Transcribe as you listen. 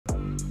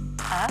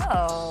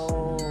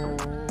Oh.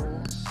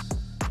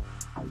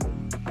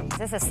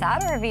 Is this a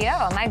SAT or a VO?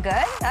 Am I good?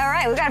 All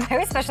right, we got a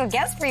very special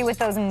guest for you with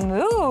those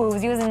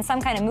moves. He was in some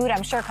kind of mood,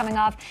 I'm sure, coming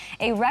off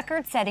a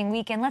record-setting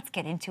weekend. Let's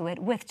get into it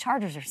with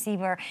Chargers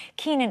receiver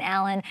Keenan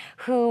Allen,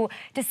 who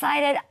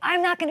decided,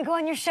 I'm not going to go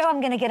on your show.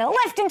 I'm going to get a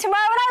lifting tomorrow,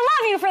 and I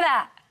love you for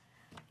that.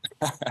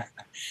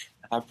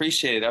 I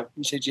appreciate it. I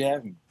appreciate you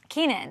having me.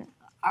 Keenan,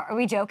 are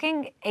we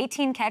joking?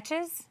 18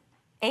 catches?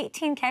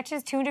 18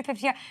 catches,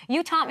 250 yards.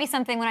 You taught me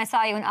something when I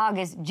saw you in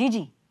August.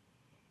 GG.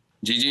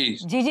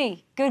 GG's.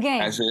 GG. Good game.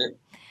 That's it.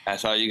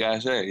 That's all you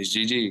gotta say. It's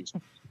GG's.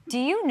 Do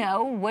you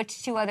know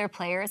which two other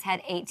players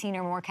had 18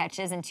 or more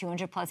catches and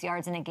 200-plus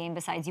yards in a game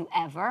besides you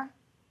ever?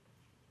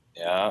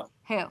 Yeah.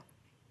 Who?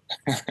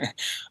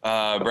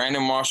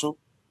 Brandon Marshall.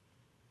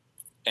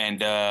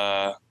 And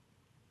I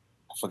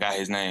forgot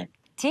his name.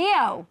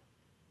 Tio.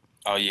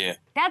 Oh, yeah.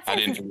 That's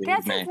his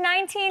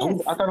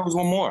 19. I thought it was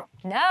one more.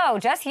 No,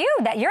 just you.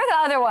 You're the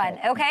other one,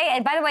 okay?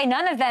 And by the way,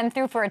 none of them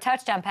threw for a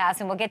touchdown pass,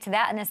 and we'll get to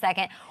that in a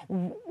second.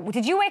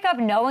 Did you wake up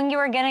knowing you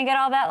were going to get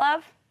all that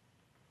love?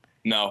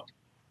 No.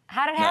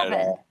 How did it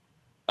happen?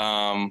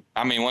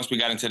 I mean, once we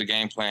got into the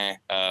game plan,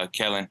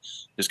 Kellen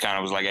just kind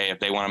of was like, hey, if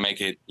they want to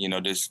make it,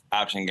 this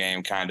option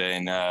game kind of,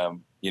 and,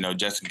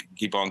 just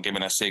keep on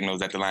giving us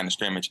signals at the line of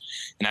scrimmage.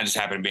 And I just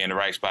happened to be in the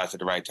right spots at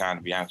the right time,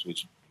 to be honest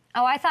with you.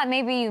 Oh, I thought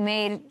maybe you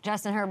made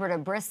Justin Herbert a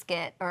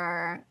brisket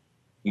or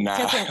nah.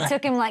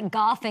 took him like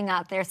golfing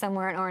out there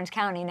somewhere in Orange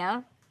County,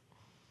 no?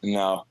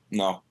 No.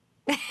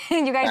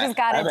 You guys just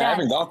got it done. I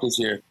haven't golfed this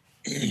year.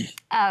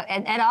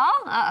 At all?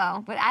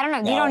 Uh-oh. But I don't know.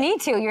 No. You don't need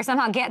to. You're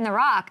somehow getting the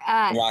rock.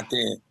 Locked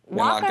in.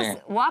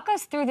 Walk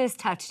us through this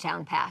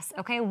touchdown pass,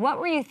 okay? What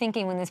were you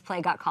thinking when this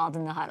play got called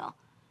in the huddle?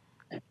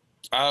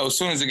 As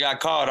soon as it got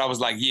called, I was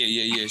like, yeah,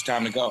 it's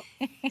time to go.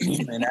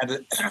 And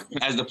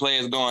as the play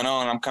is going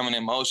on, I'm coming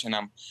in motion.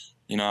 I'm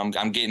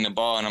getting the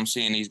ball, and I'm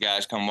seeing these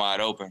guys come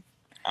wide open.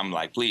 I'm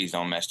like, please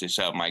don't mess this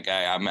up, my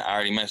guy. I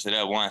already messed it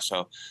up once,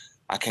 so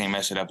I can't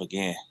mess it up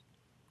again.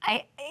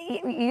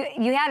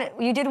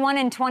 You did one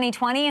in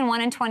 2020 and one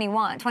in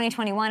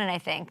 2021, and I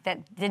think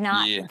that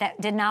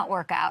did not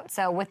work out.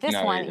 So with this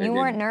one, you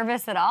weren't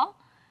nervous at all?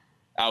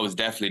 I was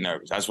definitely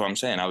nervous. That's what I'm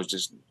saying.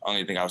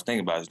 Only thing I was thinking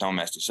about is don't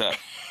mess this up.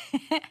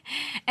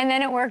 And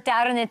then it worked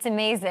out, and it's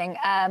amazing.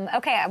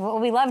 Okay, well,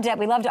 we loved it.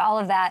 We loved all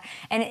of that.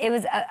 And it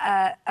was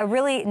a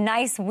really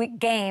nice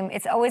game.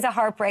 It's always a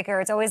heartbreaker.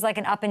 It's always like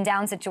an up and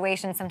down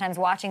situation sometimes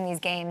watching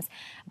these games.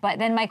 But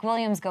then Mike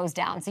Williams goes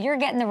down. So you're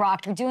getting the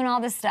rock. You're doing all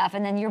this stuff.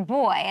 And then your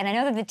boy. And I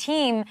know that the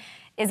team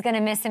is going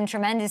to miss him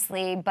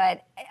tremendously.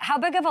 But how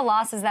big of a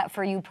loss is that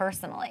for you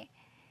personally?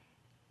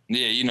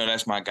 Yeah,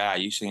 that's my guy.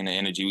 You've seen the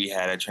energy we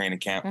had at training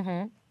camp.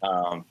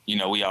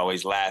 Mm-hmm. We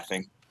always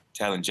laughing,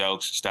 telling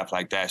jokes, stuff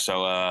like that.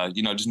 So,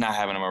 just not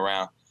having him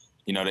around,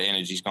 the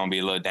energy's going to be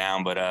a little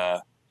down.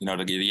 But,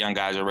 the young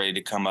guys are ready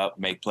to come up,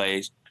 make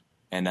plays.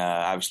 And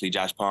obviously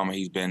Josh Palmer,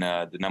 he's been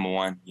the number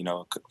one,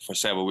 for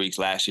several weeks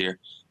last year.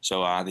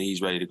 So I think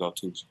he's ready to go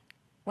too.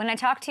 When I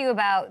talked to you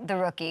about the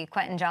rookie,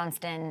 Quentin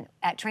Johnston,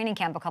 at training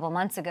camp a couple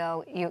months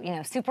ago,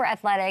 super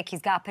athletic,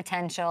 he's got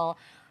potential.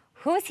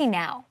 Who is he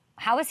now?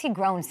 How has he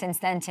grown since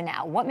then to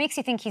now? What makes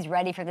you think he's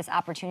ready for this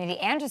opportunity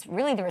and just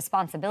really the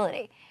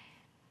responsibility?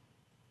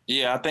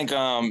 Yeah, I think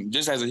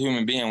just as a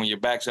human being, when your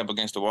back's up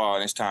against the wall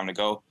and it's time to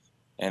go,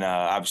 and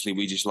obviously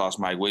we just lost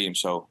Mike Williams,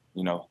 so,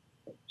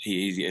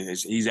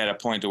 he's at a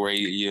point to where,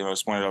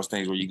 it's one of those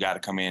things where you got to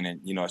come in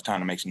and, it's time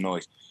to make some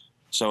noise.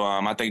 So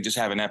I think just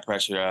having that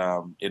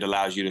pressure, it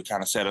allows you to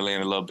kind of settle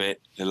in a little bit.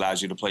 It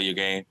allows you to play your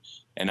game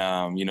and,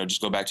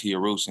 just go back to your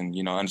roots and,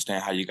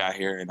 understand how you got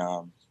here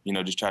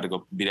and, just try to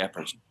go be that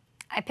person.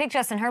 I picked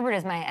Justin Herbert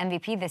as my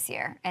MVP this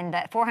year, and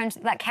that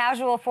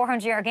casual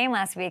 400-yard game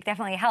last week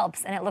definitely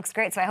helps, and it looks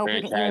great. So I hope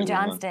you and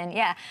Johnston,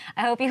 I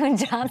hope you and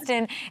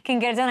Johnston can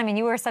get it done. I mean,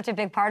 you were such a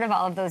big part of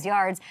all of those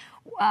yards.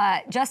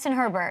 Justin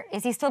Herbert,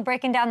 is he still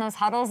breaking down those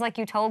huddles like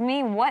you told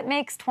me? What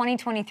makes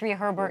 2023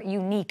 Herbert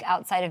unique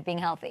outside of being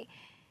healthy?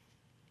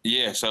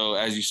 Yeah, so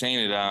as you've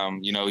seen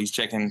it, he's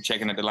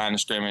checking at the line of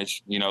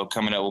scrimmage,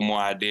 coming up with more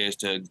ideas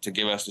to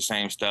give us the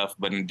same stuff,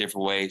 but in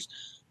different ways.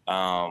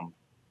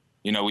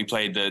 We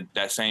played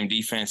that same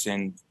defense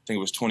in, I think it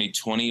was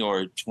 2020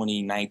 or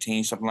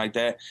 2019, something like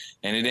that,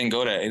 and it didn't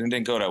go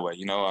that way.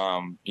 He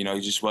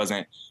just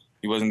wasn't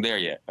there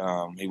yet.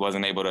 He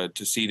wasn't able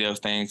to see those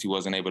things. He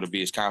wasn't able to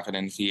be as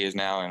confident as he is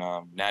now.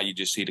 And now you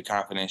just see the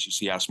confidence. You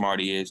see how smart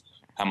he is,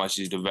 how much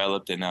he's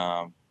developed, and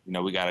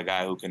we got a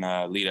guy who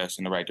can lead us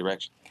in the right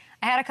direction.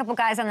 I had a couple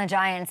guys on the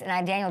Giants, and I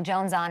had Daniel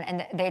Jones on,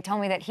 and they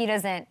told me that he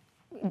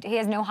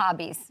has no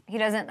hobbies. He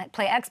doesn't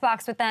play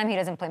Xbox with them. He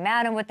doesn't play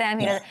Madden with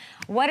them.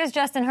 What does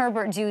Justin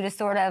Herbert do to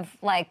sort of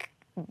like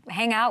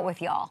hang out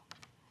with y'all?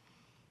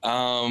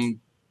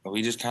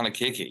 We just kind of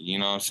kick it. You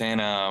know what I'm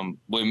saying?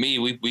 With me,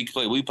 we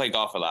play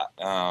golf a lot.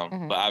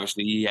 But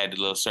obviously he had the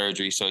little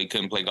surgery, so he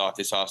couldn't play golf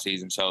this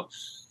offseason. So,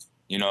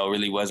 it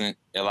really wasn't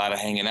a lot of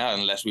hanging out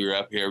unless we were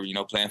up here,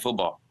 playing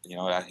football.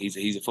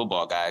 He's a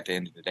football guy at the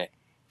end of the day.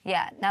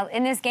 Yeah. Now,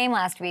 in this game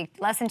last week,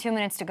 less than 2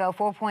 minutes to go,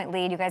 4-point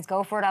lead. You guys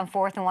go for it on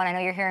 4th and 1. I know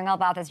you're hearing all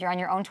about this. You're on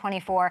your own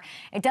 24.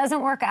 It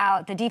doesn't work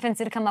out. The defense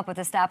did come up with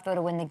a stop, though,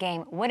 to win the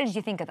game. What did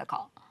you think of the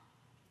call?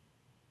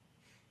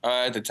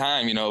 At the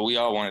time, you know, we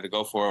all wanted to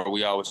go for it.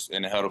 We always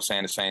in the huddle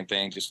saying the same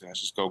thing. Let's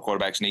just go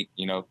quarterback sneak.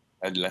 You know,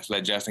 let's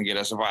let Justin get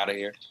us up out of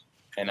here.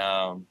 And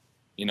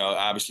you know,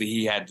 obviously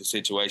he had the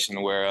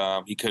situation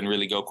where he couldn't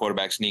really go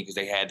quarterback sneak because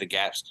they had the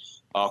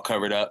gaps all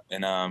covered up.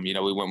 And you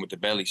know, we went with the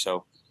belly.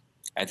 So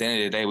at the end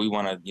of the day, we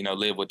want to, you know,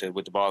 live with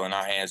the ball in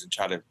our hands and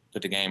try to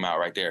put the game out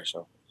right there.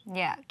 So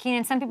yeah,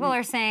 Keenan. Some people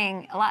are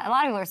saying a lot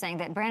of people are saying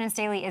that Brandon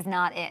Staley is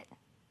not it.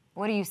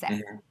 What do you say?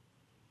 Mm-hmm.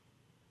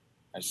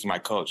 This is my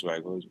coach,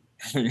 right?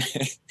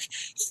 this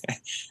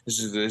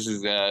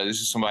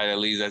is somebody that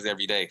leads us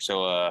every day.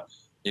 So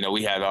you know,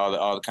 we have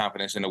all the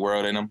confidence in the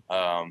world in him.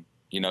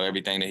 You know,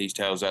 everything that he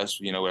tells us,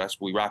 you know, that's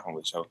what we rocking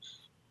with. So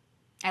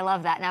I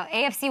love that. Now,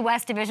 AFC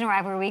West Division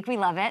Rivalry Week, we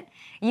love it.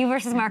 You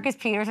versus Marcus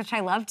Peters, which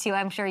I love too.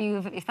 I'm sure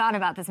you've thought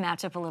about this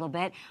matchup a little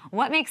bit.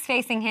 What makes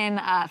facing him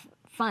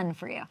fun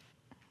for you?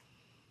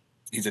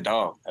 He's a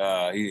dog.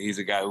 He's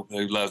a guy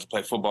who loves to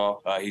play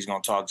football. He's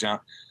gonna talk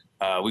junk.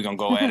 We're gonna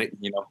go at it,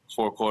 you know,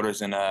 4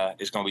 quarters, and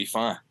it's gonna be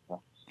fun.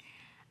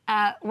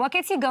 What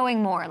gets you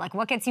going more? Like,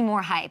 what gets you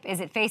more hype? Is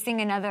it facing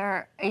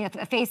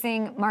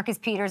facing Marcus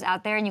Peters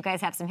out there and you guys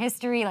have some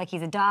history, like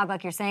he's a dog,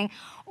 like you're saying?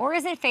 Or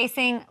is it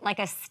facing like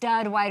a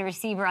stud wide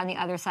receiver on the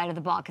other side of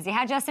the ball? Because you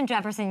had Justin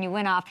Jefferson, you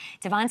went off.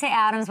 Devontae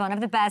Adams, one of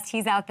the best,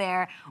 he's out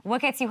there. What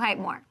gets you hype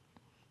more?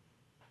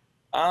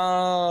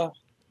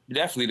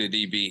 Definitely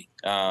the DB.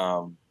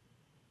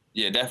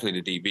 Yeah,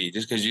 definitely the DB.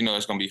 Just because you know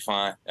it's going to be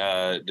fun.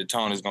 The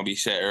tone is going to be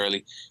set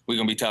early. We're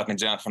going to be talking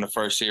junk from the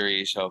first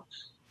series. So,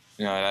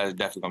 you know, that's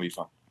definitely going to be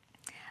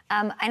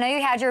fun. I know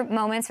you had your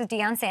moments with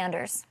Deion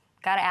Sanders.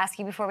 Got to ask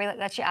you before we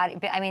let you out.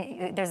 I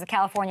mean, there's the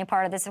California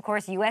part of this, of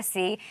course,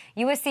 USC.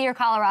 USC or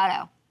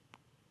Colorado?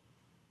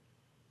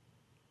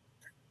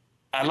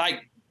 I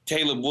like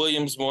Caleb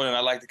Williams more than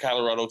I like the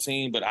Colorado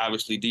team, but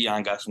obviously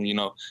Deion got some, you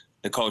know,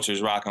 the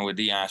culture's rocking with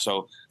Deion.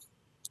 So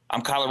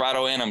I'm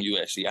Colorado and I'm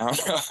USC. I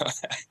don't know.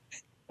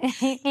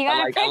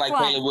 I like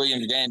Caleb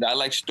Williams' game. I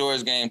like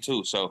Store's game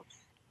too. So,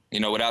 you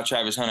know, without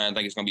Travis Hunter, I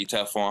think it's gonna be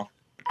tough for him.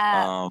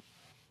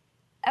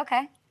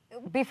 Okay.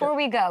 Before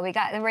we go, we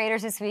got the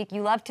Raiders this week.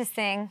 You love to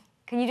sing.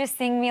 Can you just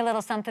sing me a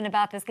little something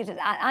about this?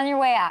 On your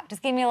way out,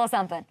 just give me a little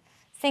something.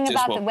 Sing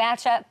about the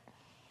matchup.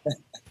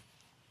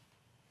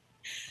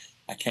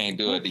 I can't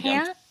do it. The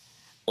young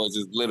boys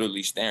is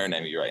literally staring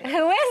at me right now.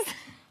 Who is?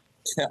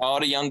 All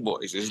the young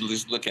boys is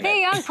just looking at me.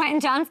 Hey, young Quentin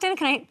Johnston.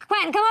 Quentin,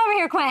 come over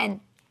here, Quentin.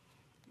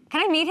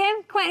 Can I meet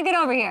him? Quentin, get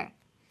over here.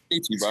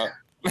 Meet you, bro.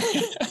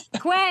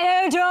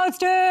 Quentin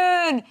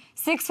Johnston!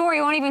 6'4",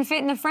 he won't even fit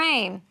in the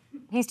frame.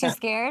 He's too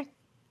scared?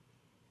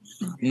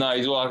 No,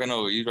 he's walking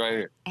over. He's right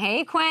here.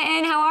 Hey,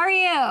 Quentin, how are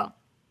you?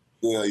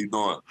 Good, how you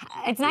doing?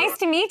 It's nice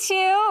to meet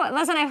you.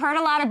 Listen, I've heard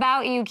a lot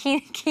about you.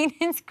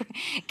 Keenan's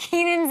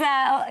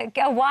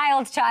a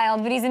wild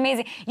child, but he's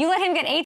amazing. You let him get